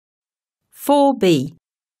4B.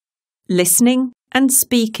 Listening and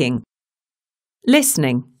speaking.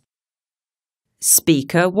 Listening.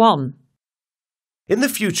 Speaker 1. In the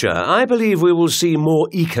future, I believe we will see more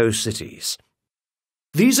eco-cities.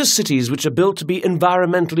 These are cities which are built to be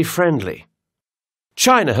environmentally friendly.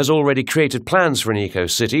 China has already created plans for an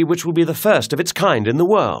eco-city which will be the first of its kind in the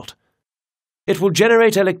world. It will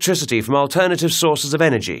generate electricity from alternative sources of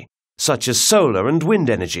energy, such as solar and wind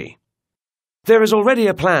energy. There is already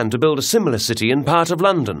a plan to build a similar city in part of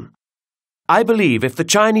London. I believe if the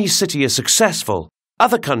Chinese city is successful,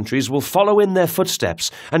 other countries will follow in their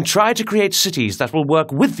footsteps and try to create cities that will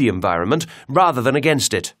work with the environment rather than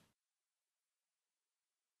against it.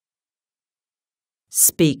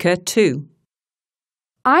 Speaker 2.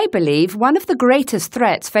 I believe one of the greatest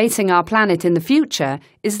threats facing our planet in the future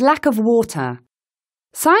is lack of water.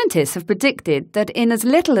 Scientists have predicted that in as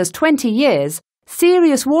little as 20 years,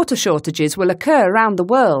 serious water shortages will occur around the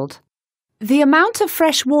world. The amount of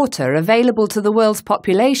fresh water available to the world's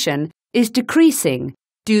population is decreasing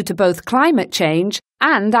due to both climate change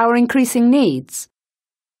and our increasing needs.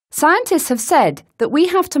 Scientists have said that we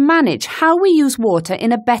have to manage how we use water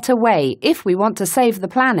in a better way if we want to save the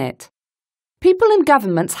planet. People and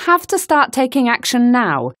governments have to start taking action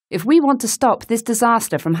now if we want to stop this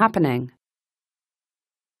disaster from happening.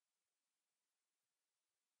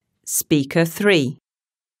 Speaker 3.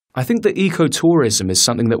 I think that ecotourism is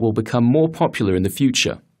something that will become more popular in the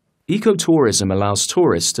future. Ecotourism allows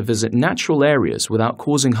tourists to visit natural areas without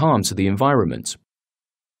causing harm to the environment.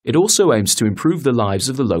 It also aims to improve the lives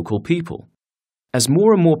of the local people. As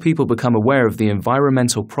more and more people become aware of the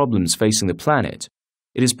environmental problems facing the planet,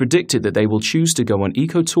 it is predicted that they will choose to go on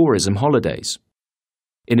ecotourism holidays.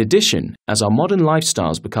 In addition, as our modern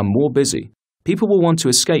lifestyles become more busy, people will want to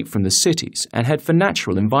escape from the cities and head for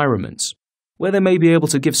natural environments, where they may be able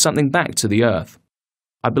to give something back to the earth.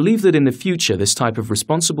 I believe that in the future this type of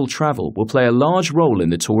responsible travel will play a large role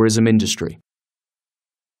in the tourism industry.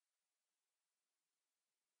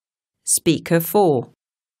 Speaker 4.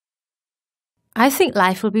 I think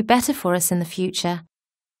life will be better for us in the future.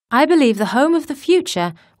 I believe the home of the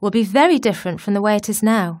future will be very different from the way it is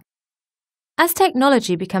now. As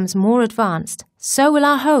technology becomes more advanced, so will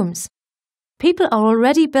our homes. People are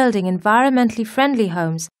already building environmentally friendly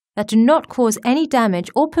homes that do not cause any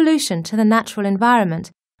damage or pollution to the natural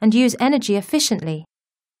environment and use energy efficiently.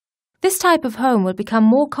 This type of home will become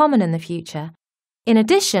more common in the future. In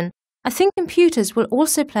addition, I think computers will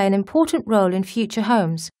also play an important role in future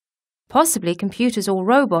homes. Possibly computers or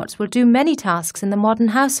robots will do many tasks in the modern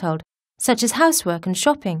household, such as housework and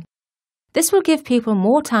shopping. This will give people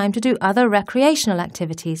more time to do other recreational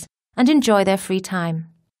activities and enjoy their free time.